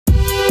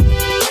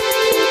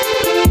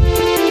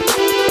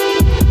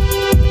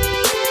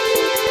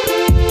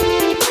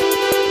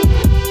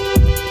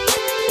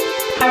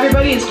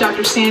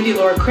Dr. Sandy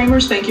Laura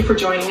Cremers. Thank you for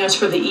joining us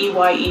for the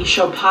EYE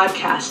Show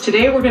podcast.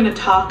 Today we're going to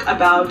talk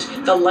about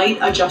the light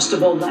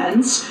adjustable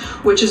lens,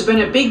 which has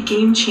been a big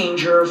game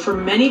changer for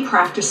many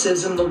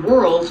practices in the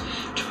world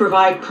to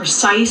provide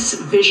precise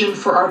vision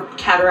for our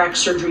cataract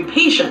surgery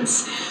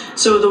patients.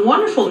 So the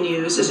wonderful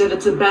news is that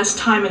it's the best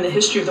time in the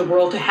history of the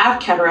world to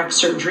have cataract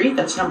surgery.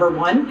 That's number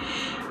one.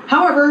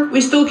 However, we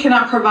still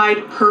cannot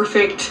provide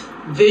perfect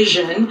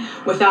vision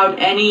without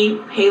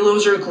any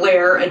halos or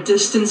glare at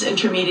distance,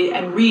 intermediate,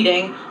 and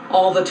reading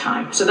all the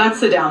time. So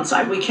that's the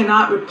downside. We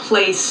cannot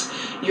replace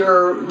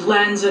your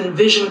lens and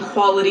vision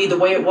quality the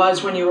way it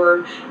was when you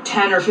were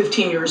 10 or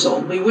 15 years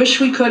old. We wish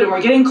we could, and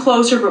we're getting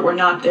closer, but we're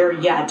not there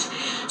yet.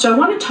 So I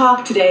want to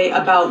talk today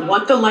about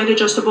what the light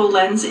adjustable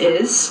lens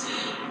is,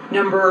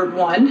 number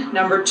one.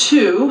 Number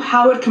two,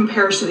 how it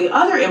compares to the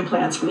other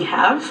implants we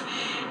have.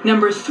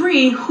 Number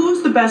three,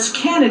 who's the best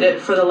candidate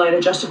for the light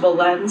adjustable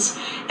lens?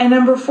 And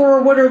number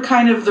four, what are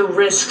kind of the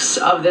risks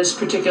of this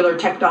particular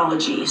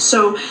technology?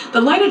 So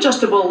the light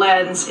adjustable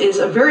lens is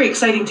a very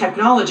exciting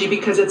technology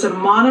because it's a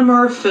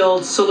monomer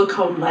filled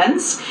silicone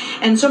lens.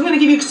 And so I'm going to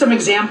give you some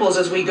examples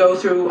as we go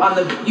through on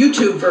the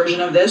YouTube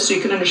version of this so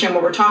you can understand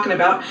what we're talking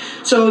about.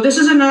 So this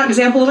is an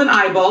example of an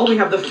eyeball. We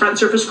have the front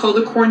surface called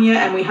the cornea,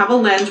 and we have a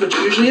lens which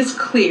usually is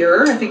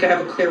clear. I think I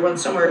have a clear one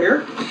somewhere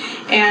here.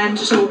 And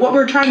so what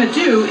we're trying to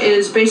do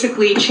is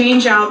basically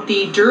change out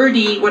the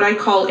dirty, what I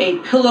call a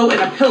pillow in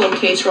a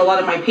pillowcase for a lot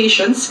of my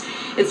patients.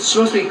 It's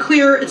supposed to be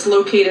clear. It's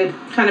located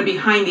kind of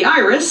behind the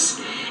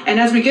iris. And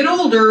as we get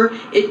older,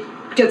 it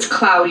gets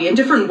cloudy in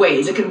different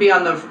ways. It can be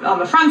on the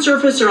front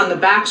surface or on the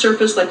back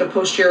surface, like a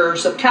posterior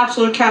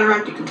subcapsular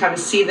cataract. You can kind of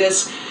see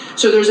this.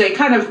 So there's a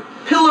kind of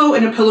pillow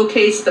in a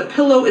pillowcase. The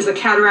pillow is the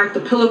cataract.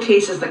 The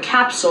pillowcase is the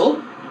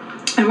capsule.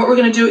 And what we're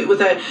going to do with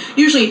a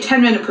usually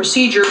 10-minute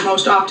procedure,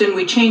 most often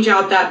we change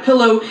out that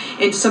pillow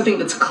into something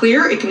that's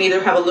clear. It can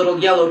either have a little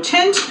yellow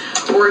tint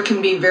or it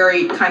can be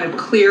very kind of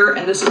clear.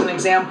 And this is an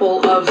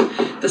example of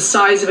the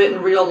size of it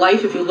in real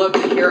life. If you look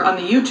here on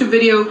the YouTube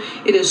video,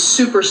 it is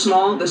super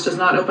small. This does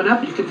not open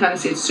up. You can kind of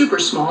see it's super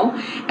small.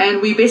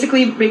 And we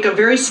basically make a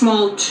very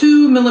small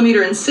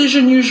 2mm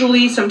incision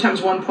usually, sometimes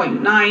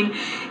 1.9,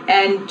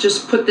 and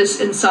just put this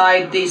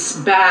inside this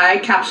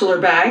bag, capsular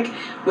bag,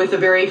 with a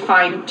very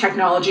fine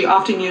technology,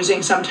 often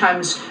using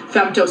sometimes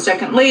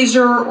femtosecond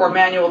laser or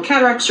manual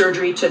cataract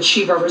surgery to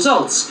achieve our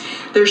results.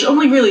 There's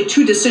only really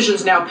two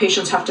decisions now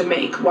patients have to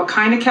make. What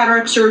kind of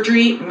cataract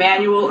surgery,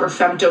 manual or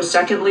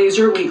femtosecond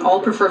laser? We all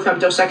prefer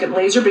femtosecond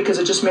laser because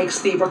it just makes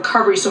the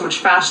recovery so much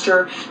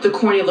faster. The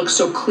cornea looks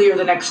so clear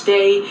the next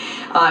day.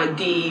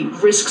 The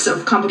risks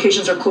of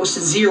complications are close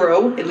to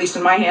zero, at least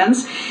in my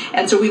hands.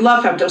 And so we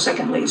love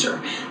femtosecond laser.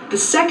 The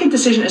second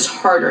decision is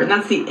harder, and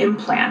that's the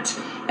implant.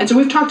 And so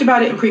we've talked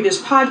about it in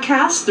previous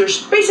podcasts.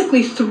 There's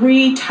basically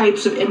three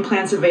types of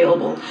implants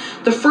available.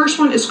 The first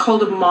one is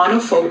called a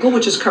monofocal,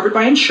 which is covered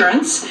by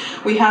insurance.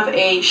 We have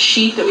a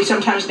sheet that we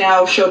sometimes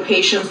now show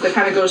patients that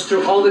kind of goes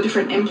through all the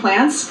different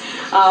implants.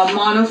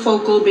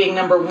 Monofocal being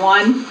number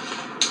one,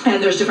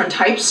 and there's different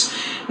types.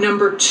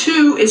 Number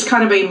two is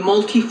kind of a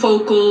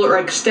multifocal or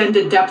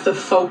extended depth of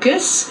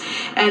focus.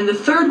 And the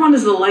third one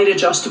is the light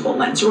adjustable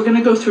lens. So we're going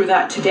to go through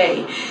that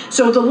today.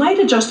 So the light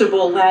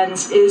adjustable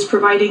lens is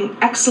providing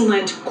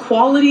excellent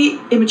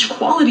image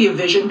quality of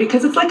vision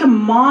because it's like a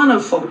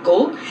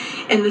monofocal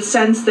in the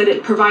sense that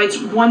it provides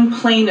one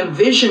plane of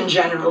vision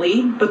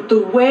generally, but the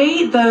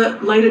way the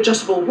light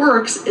adjustable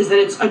works is that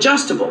it's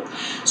adjustable.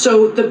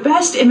 So the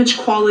best image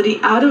quality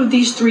out of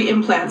these three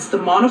implants, the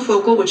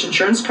monofocal, which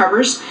insurance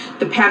covers,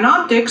 the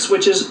panoptics,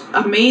 which is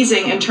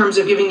amazing in terms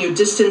of giving you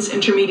distance,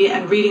 intermediate,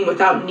 and reading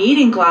without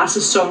needing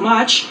glasses so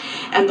much,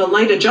 and the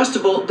light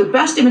adjustable, the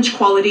best image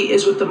quality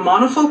is with the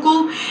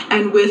monofocal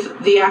and with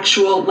the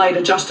actual light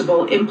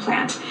adjustable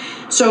implant.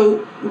 So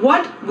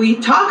what we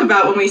talk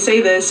about when we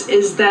say this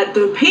is that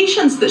the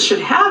patients that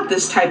should have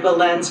this type of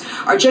lens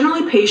are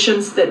generally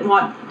patients that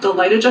want the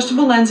light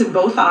adjustable lens in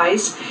both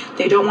eyes.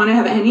 They don't want to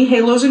have any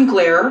halos and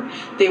glare.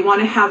 They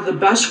want to have the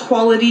best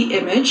quality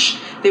image.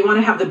 They want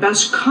to have the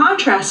best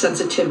contrast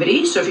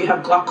sensitivity. So if you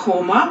have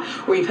glaucoma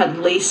or you've had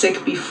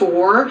LASIK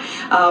before,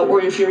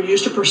 or if you're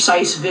used to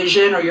precise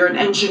vision or you're an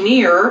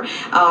engineer,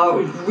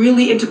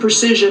 really into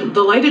precision,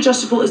 the light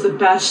adjustable is the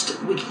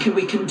best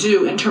we can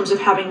do in terms of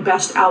having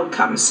best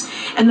outcomes.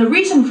 And the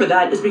reason for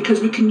that is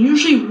because we can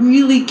usually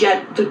really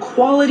get the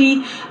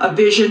quality of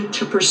vision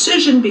to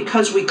precision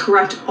because we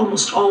correct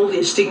almost all the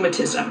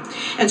astigmatism.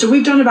 And so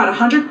we've done about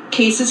 100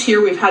 cases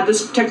here. We've had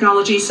this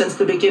technology since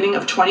the beginning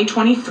of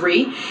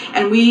 2023,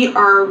 and we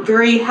are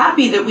very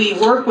happy that we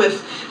work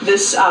with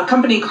this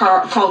company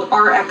called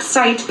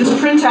RxSight. This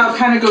printout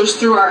kind of goes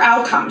through our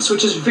outcomes,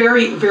 which is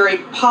very, very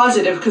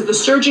positive because the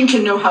surgeon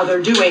can know how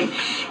they're doing.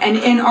 And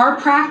in our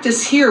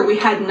practice here, we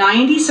had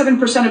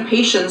 97% of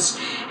patients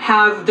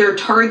have their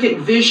target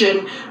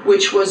vision,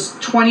 which was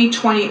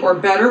 20/20 or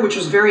better, which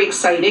was very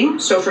exciting.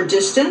 So for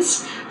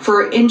distance,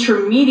 for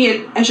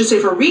intermediate, I should say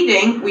for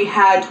reading, we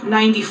had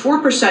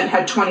 94%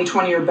 had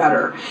 20/20 or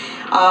better,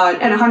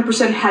 and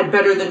 100% had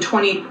better than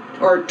 20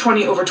 or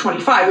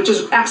 20/25, which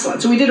is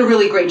excellent. So we did a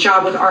really great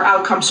job with our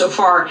outcome so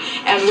far,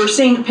 and we're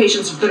seeing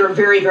patients that are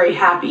very, very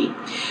happy.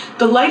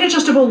 The light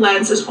adjustable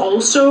lens is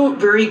also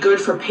very good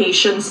for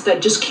patients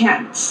that just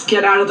can't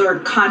get out of their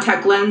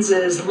contact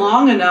lenses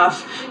long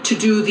enough to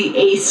do the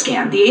A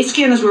scan. The A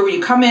scan is where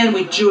you come in,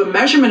 we do a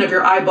measurement of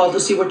your eyeball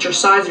to see what your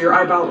size of your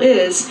eyeball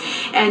is.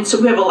 And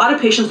so we have a lot of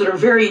patients that are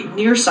very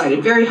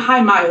nearsighted, very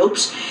high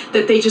myopes,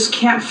 that they just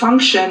can't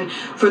function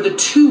for the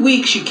 2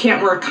 weeks you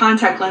can't wear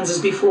contact lenses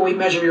before we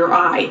measure your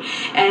eye.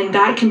 And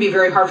that can be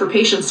very hard for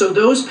patients. So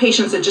those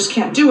patients that just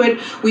can't do it,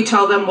 we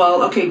tell them,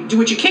 well, okay, do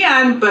what you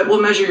can, but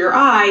we'll measure your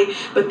eye.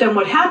 But then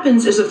what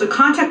happens is if the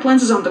contact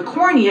lens is on the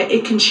cornea,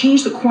 it can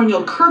change the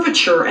corneal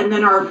curvature, and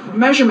then our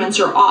measurements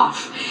are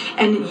off.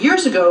 And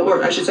years ago,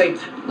 or I should say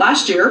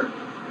last year,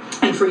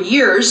 and for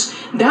years,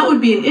 that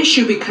would be an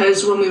issue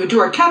because when we would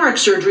do our cataract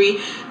surgery,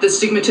 the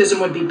stigmatism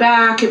would be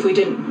back. If we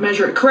didn't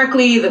measure it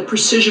correctly, the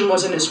precision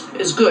wasn't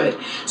as good.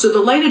 So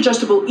the light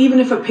adjustable, even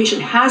if a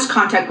patient has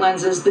contact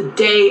lenses the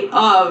day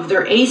of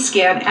their A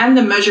scan and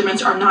the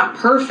measurements are not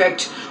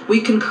perfect, we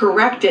can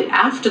correct it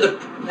after the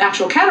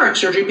actual cataract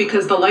surgery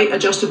because the light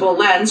adjustable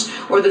lens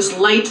or this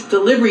light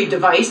delivery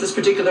device, this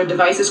particular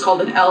device is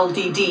called an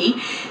LDD,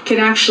 can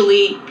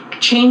actually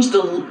change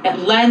the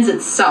lens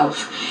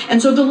itself.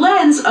 And so the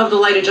lens of the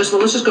light adjustable,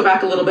 let's just go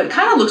back a little bit,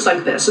 kind of looks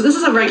like this. So this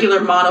is a regular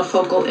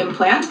monofocal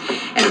implant.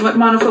 And what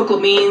monofocal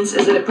means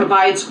is that it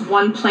provides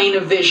one plane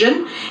of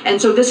vision.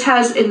 And so this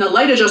has, in the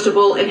light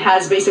adjustable, it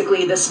has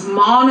basically this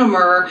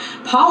monomer,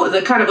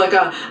 the kind of like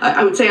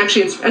I would say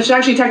actually, it's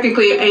actually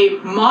technically a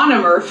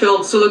monomer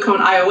filled silicone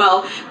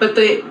IOL, but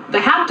the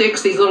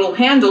haptics, these little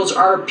handles,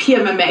 are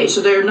PMMA. So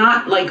they're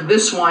not like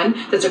this one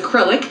that's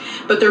acrylic,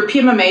 but they're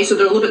PMMA, so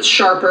they're a little bit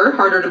sharper,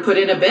 harder to put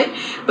in a bit,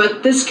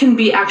 but this can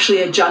be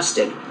actually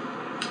adjusted.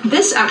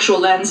 This actual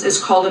lens is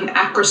called an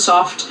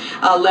Acrosoft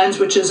lens,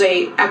 which is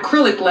a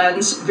acrylic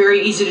lens,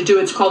 very easy to do.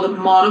 It's called a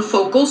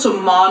monofocal. So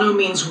mono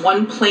means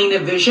one plane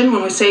of vision.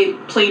 When we say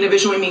plane of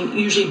vision, we mean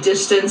usually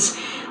distance,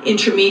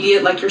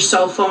 intermediate, like your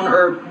cell phone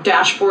or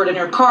dashboard in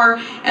your car,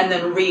 and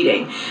then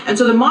reading. And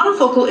so the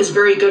monofocal is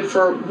very good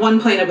for one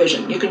plane of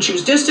vision. You can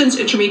choose distance,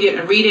 intermediate,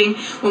 and reading.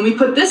 When we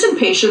put this in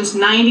patients,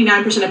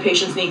 99% of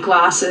patients need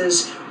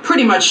glasses,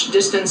 pretty much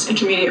distance,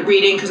 intermediate,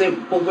 reading, because they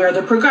will wear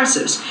the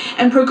progressives.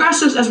 And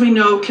progressives, as we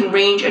know, can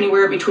range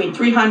anywhere between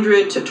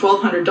 $300 to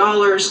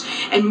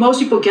 $1,200, and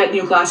most people get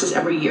new glasses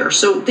every year.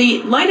 So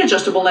the light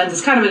adjustable lens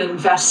is kind of an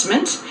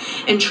investment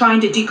in trying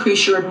to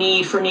decrease your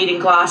need for needing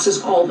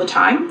glasses all the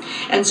time.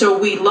 And so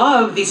we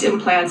love these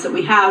implants that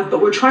we have,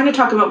 but we're trying to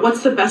talk about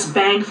what's the best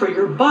bang for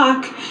your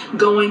buck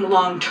going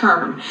long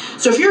term.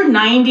 So if you're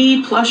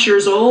 90 plus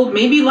years old,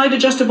 maybe light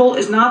adjustable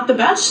is not the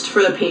best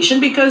for the patient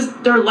because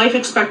their life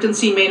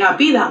expectancy may not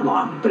be that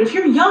long. But if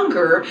you're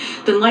younger,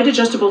 then light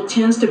adjustable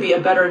tends to be a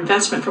better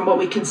investment from what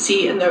we can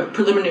see in the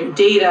preliminary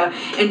data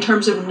in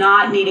terms of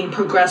not needing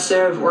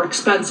progressive or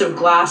expensive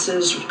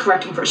glasses,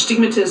 correcting for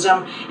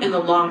astigmatism in the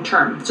long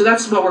term. So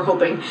that's what we're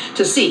hoping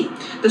to see.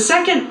 The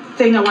second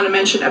thing I want to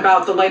mention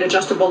about the light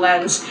adjustable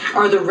lens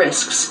are the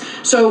risks.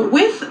 So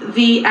with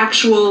the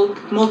actual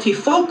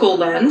multifocal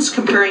lens,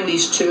 comparing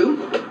these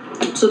two,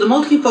 so the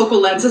multifocal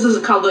lens, this is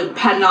called a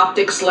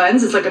panoptics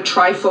lens. It's like a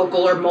trifocal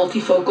or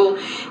multifocal,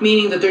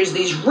 meaning that there's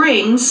these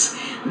rings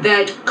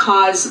that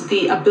cause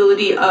the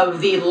ability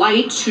of the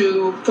light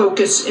to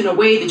focus in a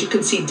way that you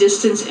can see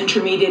distance,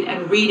 intermediate,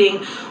 and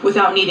reading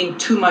without needing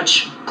too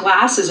much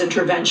glasses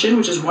intervention,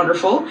 which is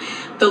wonderful.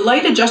 The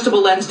light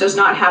adjustable lens does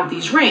not have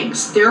these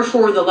rings.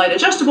 Therefore, the light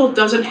adjustable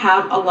doesn't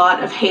have a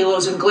lot of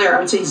halos and glare. I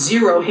would say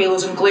 0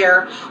 halos and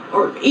glare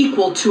or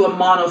equal to a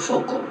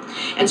monofocal.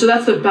 And so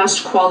that's the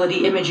best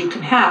quality image you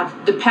can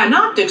have. The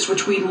panoptics,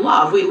 which we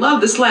love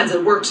this lens.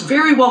 It works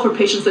very well for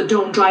patients that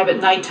don't drive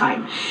at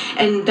nighttime.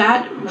 And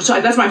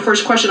that's my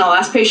first question I'll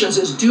ask patients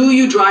is, do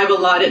you drive a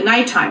lot at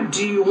nighttime?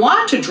 Do you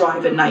want to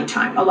drive at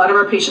nighttime? A lot of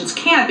our patients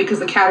can't because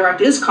the cataract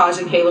is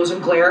causing halos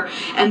and glare,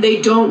 and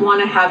they don't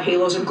want to have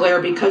halos and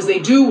glare because they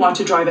do want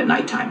to drive at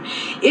nighttime.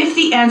 If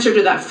the answer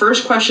to that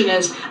first question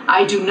is,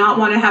 I do not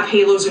want to have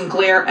halos and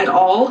glare at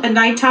all at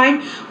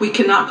nighttime, we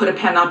cannot put a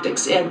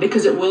panoptics in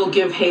because it will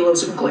give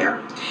halos and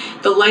glare.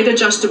 The light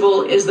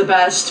adjustable is the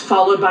best,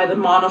 followed by the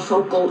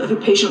monofocal if a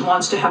patient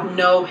wants to have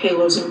no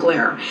halos and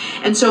glare.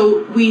 And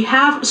so we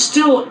have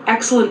still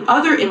excellent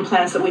other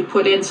implants that we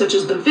put in, such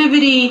as the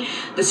Vivity,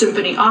 the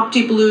Symphony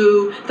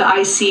OptiBlue, the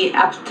IC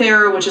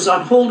Apthera, which is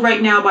on hold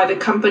right now by the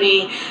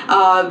company,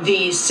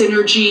 the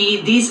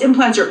Synergy. These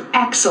implants are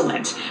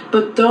excellent,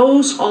 but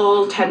those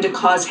all tend to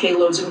cause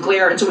halos and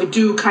glare, and so we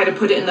do kind of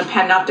put it in the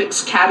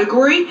panoptics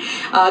category.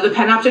 The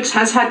panoptics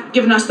has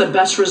given us the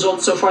best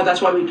results so far.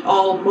 That's why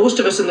most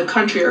of us in the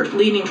country are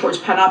leaning towards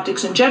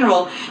panoptics in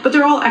general, but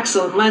they're all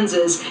excellent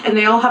lenses, and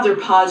they all have their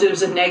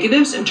positives and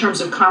negatives in terms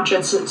of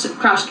contrast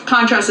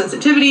and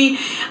sensitivity,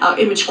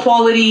 image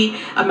quality,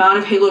 amount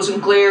of halos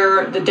and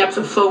glare, the depth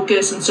of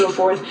focus, and so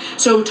forth.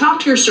 So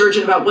talk to your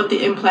surgeon about what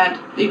the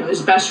implant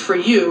is best for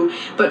you.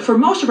 But for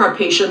most of our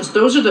patients,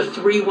 those are the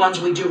three ones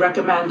we do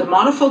recommend. The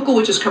monofocal,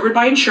 which is covered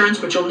by insurance,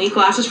 but you'll need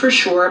glasses for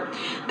sure.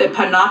 The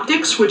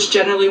panoptics, which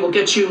generally will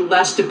get you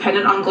less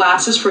dependent on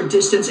glasses for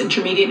distance,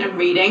 intermediate, and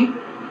reading,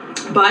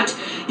 but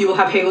you will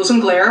have halos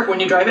and glare when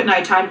you drive at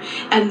nighttime,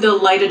 and the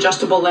light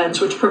adjustable lens,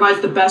 which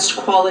provides the best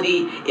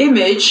quality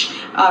image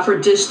for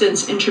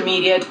distance,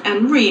 intermediate,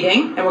 and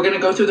reading. And we're going to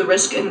go through the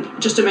risk in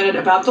just a minute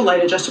about the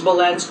light adjustable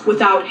lens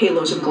without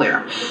halos and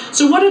glare.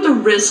 So what are the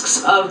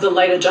risks of the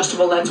light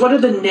adjustable lens? What are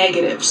the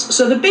negatives?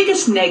 So the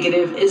biggest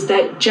negative is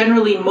that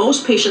generally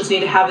most patients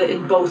need to have it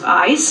in both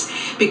eyes,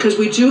 because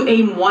we do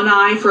aim one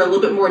eye for a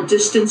little bit more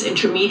distance,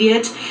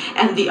 intermediate,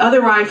 and the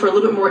other eye for a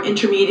little bit more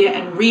intermediate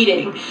and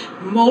reading.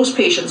 Most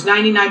patients,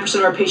 99%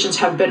 of our patients,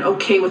 have been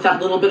okay with that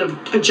little bit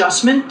of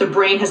adjustment. The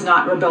brain has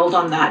not rebelled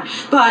on that.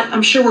 But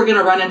I'm sure we're going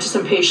to run into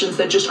some patients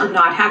that just are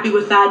not happy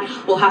with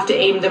that. We'll have to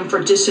aim them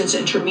for distance,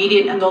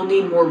 intermediate, and they'll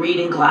need more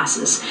reading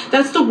glasses.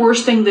 That's the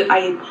worst thing that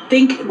I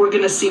think we're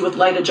going to see with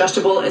light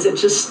adjustable, is it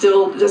just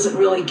still doesn't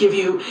really give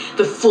you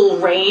the full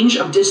range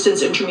of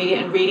distance,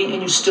 intermediate, and reading,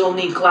 and you still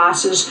need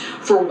glasses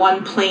for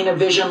one plane of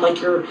vision, like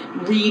you're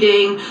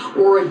reading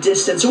or a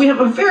distance. So we have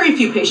a very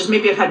few patients,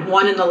 maybe I've had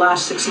one in the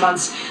last 6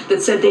 months,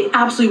 that said they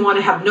absolutely want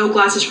to have no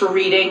glasses for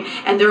reading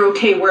and they're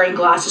okay wearing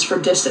glasses for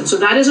distance. So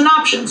that is an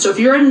option. So if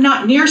you're a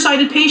not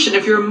nearsighted patient,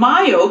 if you're a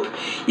myope,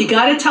 you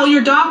got to tell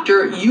your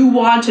doctor you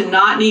want to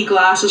not need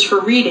glasses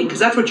for reading, because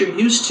that's what you're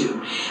used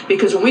to.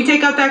 Because when we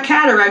take out that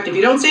cataract, if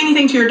you don't say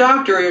anything to your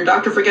doctor, or your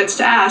doctor forgets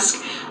to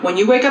ask, when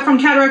you wake up from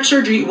cataract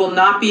surgery, you will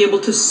not be able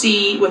to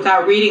see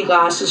without reading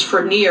glasses for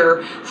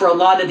a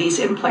lot of these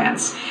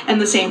implants. And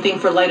the same thing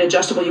for light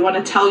adjustable. You want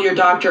to tell your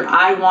doctor,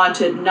 I want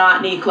to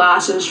not need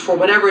glasses for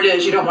whatever it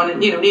is. You don't want to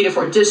need it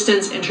for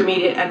distance,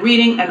 intermediate, and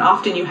reading, and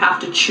often you have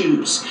to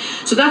choose.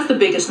 So that's the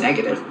biggest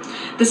negative.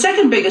 The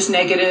second biggest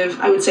negative,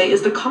 I would say,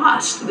 is the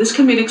cost. This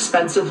can be an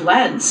expensive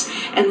lens.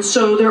 And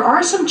so there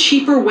are some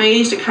cheaper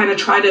ways to kind of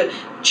try to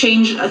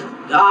change,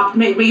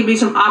 maybe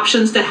some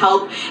options to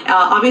help.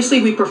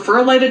 Obviously, we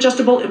prefer light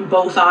adjustable in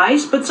both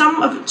eyes, but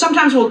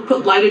sometimes we'll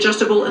put light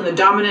adjustable in the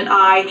dominant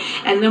eye,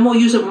 and then we'll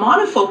use a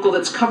monofocal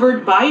that's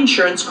covered by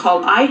insurance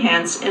called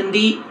Eyehance in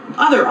the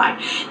other eye.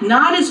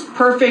 Not as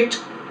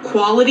perfect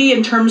quality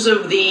in terms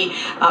of the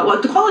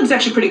quality is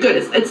actually pretty good.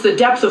 It's the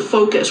depth of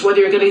focus,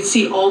 whether you're going to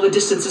see all the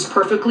distances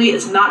perfectly.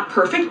 It's not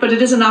perfect, but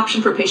it is an option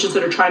for patients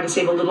that are trying to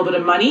save a little bit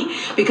of money,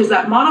 because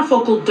that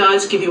monofocal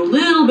does give you a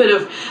little bit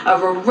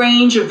of a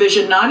range of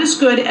vision, not as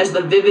good as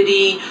the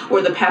Vivity or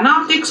the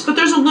Panoptics, but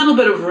there's a little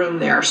bit of room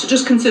there. So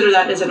just consider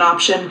that as an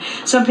option.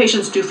 Some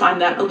patients do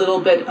find that a little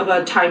bit of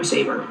a time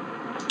saver.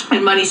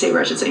 And money saver,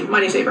 I should say,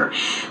 money saver.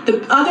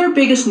 The other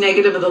biggest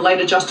negative of the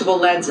light adjustable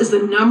lens is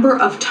the number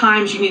of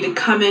times you need to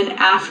come in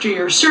after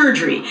your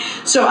surgery.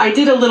 So I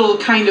did a little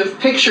kind of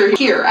picture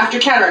here after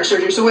cataract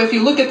surgery. So if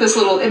you look at this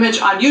little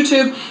image on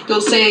YouTube,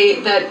 you'll say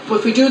that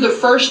if we do the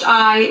first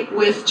eye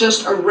with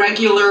just a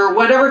regular,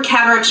 whatever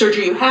cataract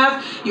surgery you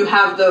have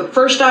the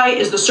first eye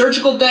is the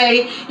surgical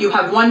day, you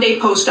have 1 day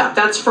post-op.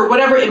 That's for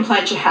whatever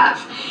implant you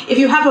have. If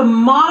you have a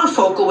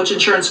monofocal, which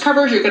insurance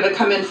covers, you're going to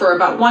come in for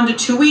about 1 to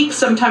 2 weeks.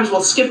 Sometimes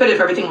we'll skip it if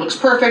everything looks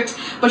perfect,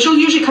 but you'll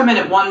usually come in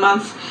at 1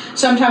 month.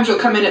 Sometimes you'll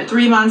come in at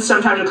 3 months.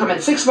 Sometimes you'll come in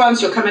at 6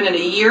 months. You'll come in a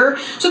year.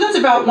 So that's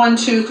about 1,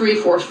 2, 3,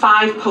 4,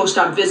 5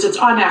 post-op visits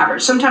on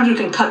average. Sometimes we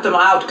can cut them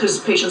out because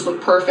patients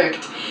look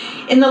perfect.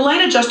 In the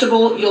light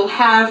adjustable, you'll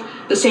have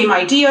the same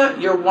idea,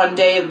 your 1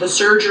 day of the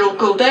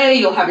surgical day,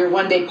 you'll have your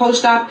 1 day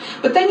post-op,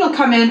 but then you'll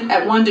come in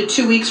at 1 to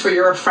 2 weeks for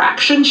your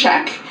refraction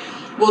check.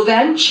 We'll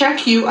then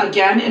check you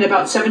again in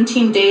about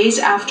 17 days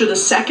after the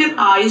second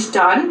eye is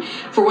done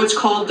for what's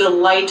called the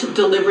light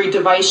delivery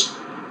device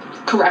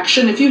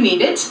correction if you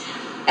need it.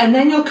 And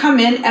then you'll come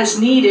in as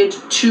needed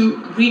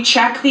to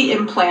recheck the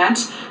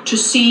implant to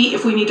see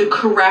if we need to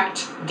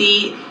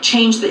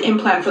change the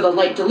implant for the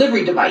light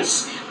delivery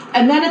device.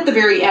 And then at the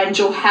very end,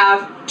 you'll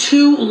have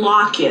 2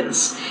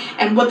 lock-ins.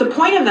 And what the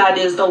point of that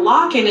is, the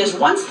lock-in is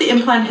once the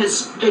implant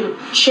has been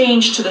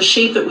changed to the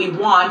shape that we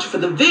want for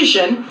the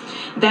vision,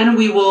 then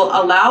we will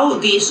allow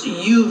this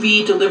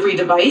UV delivery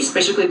device,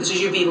 basically this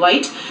is UV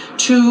light,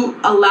 to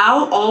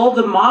allow all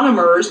the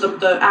monomers,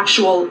 the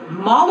actual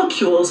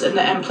molecules in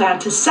the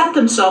implant, to set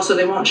themselves so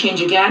they won't change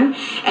again.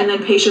 And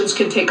then patients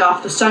can take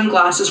off the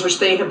sunglasses, which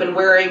they have been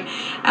wearing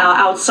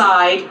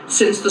outside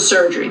since the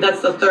surgery.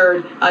 That's the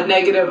third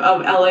negative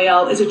of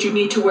LAL, is that you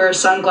need to wear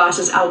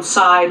sunglasses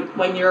outside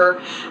when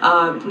you're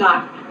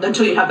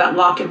until you have that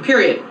lock-in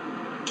period.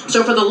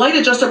 So for the light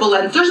adjustable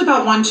lens, there's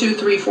about 1, 2,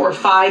 3, 4,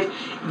 5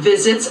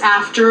 visits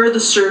after the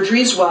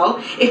surgery as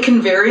well. It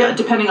can vary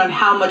depending on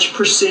how much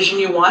precision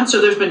you want.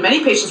 So there's been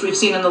many patients we've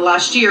seen in the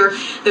last year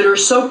that are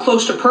so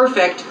close to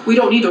perfect, we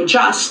don't need to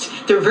adjust.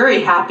 They're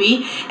very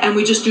happy, and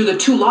we just do the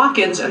 2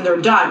 lock-ins and they're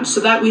done. So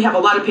that we have a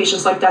lot of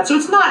patients like that. So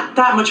it's not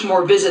that much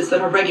more visits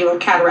than a regular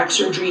cataract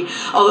surgery,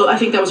 although I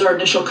think that was our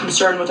initial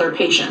concern with our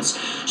patients.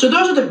 So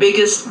those are the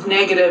biggest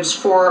negatives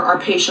for our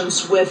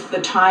patients with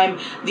the time,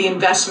 the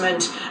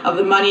investment of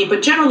the money,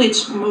 but generally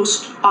it's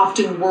most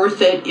often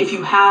worth it if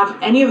you have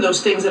any of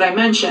those things that I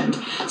mentioned,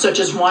 such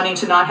as wanting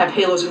to not have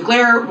halos and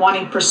glare,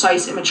 wanting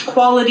precise image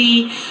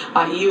quality,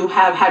 you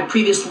have had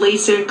previous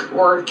LASIK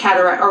or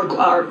cataract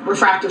or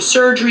refractive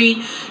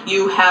surgery,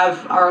 you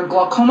are a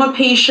glaucoma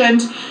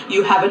patient,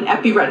 you have an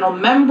epiretinal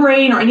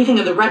membrane or anything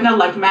in the retina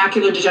like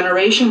macular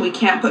degeneration. We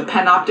can't put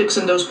PanOptics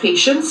in those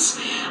patients.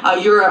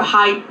 You're a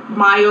high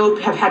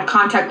myope, have had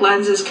contact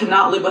lenses,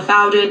 cannot live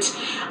without it.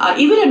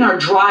 Even in our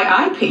dry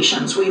eye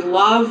patients, we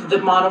love the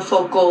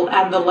monofocal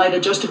and the light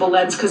adjustable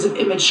lens because of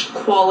image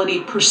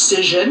quality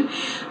precision.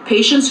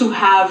 Patients who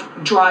have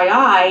dry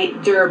eye,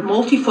 their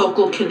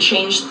multifocal can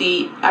change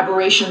the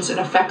aberrations and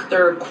affect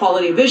their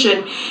quality of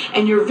vision,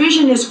 and your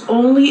vision is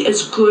only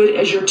as good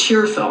as your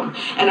tear film.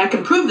 And I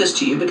can prove this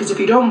to you because if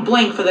you don't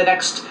blink for the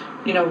next,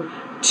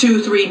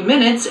 2-3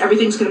 minutes,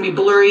 everything's going to be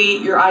blurry,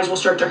 your eyes will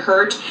start to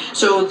hurt.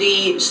 So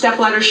the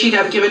stepladder sheet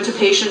I've given to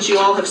patients, you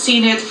all have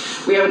seen it.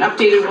 We have an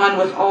updated one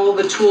with all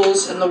the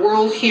tools in the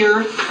world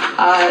here.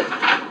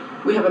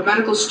 We have a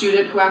medical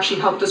student who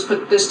actually helped us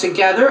put this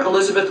together,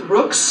 Elizabeth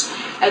Brooks.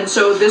 And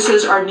so this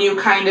is our new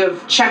kind of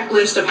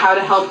checklist of how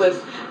to help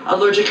with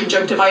allergic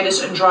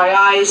conjunctivitis and dry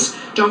eyes.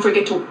 Don't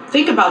forget to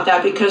think about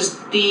that, because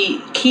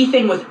the key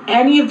thing with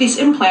any of these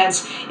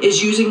implants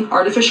is using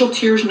artificial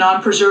tears,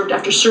 non-preserved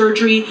after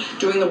surgery,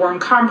 doing the warm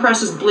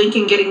compresses,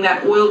 blinking, getting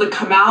that oil to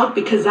come out,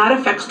 because that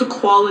affects the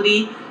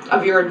quality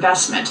of your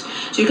investment.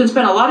 So you can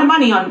spend a lot of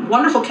money on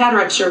wonderful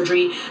cataract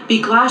surgery,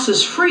 be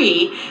glasses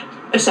free,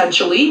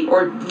 essentially,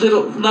 or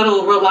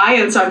little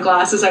reliance on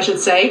glasses, I should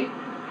say,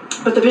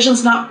 but the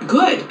vision's not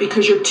good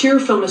because your tear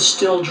film is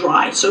still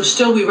dry. So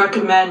still we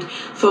recommend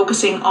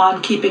focusing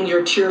on keeping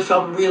your tear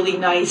film really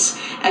nice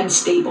and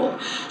stable.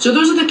 So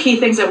those are the key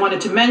things I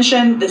wanted to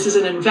mention. This is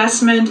an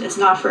investment. It's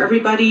not for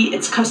everybody.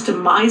 It's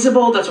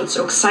customizable. That's what's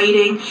so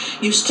exciting.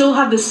 You still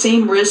have the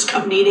same risk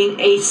of needing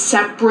a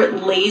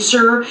separate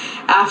laser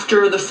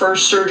after the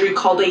first surgery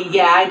called a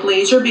YAG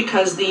laser,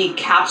 because the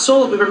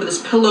capsule, remember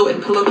this pillow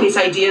and pillowcase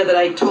idea that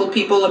I told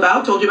you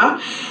about?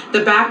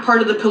 The back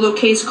part of the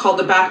pillowcase, called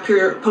the back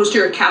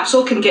posterior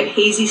capsule, can get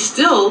hazy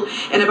still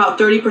in about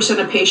 30%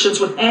 of patients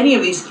with any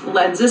of these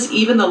lenses,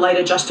 even the light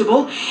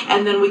adjustable.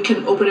 And then we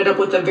can open it up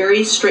with a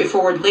very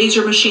straightforward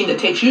laser machine that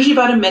takes usually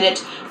about a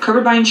minute,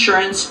 covered by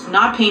insurance,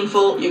 not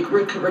painful. You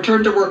can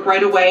return to work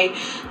right away.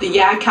 The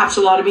YAG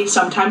capsulotomy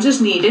sometimes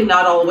is needed,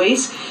 not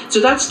always. So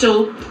that's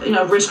still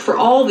risk for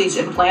all these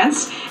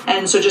implants.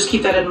 And so just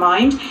keep that in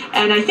mind.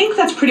 And I think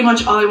that's pretty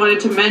much all I wanted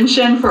to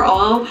mention for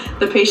all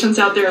the patients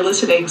out there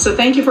listening. So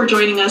thank you for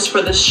joining us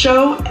for this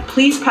show.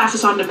 Please pass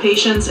this on to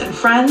patients and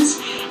friends.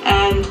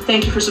 And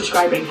thank you for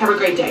subscribing. Have a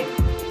great day.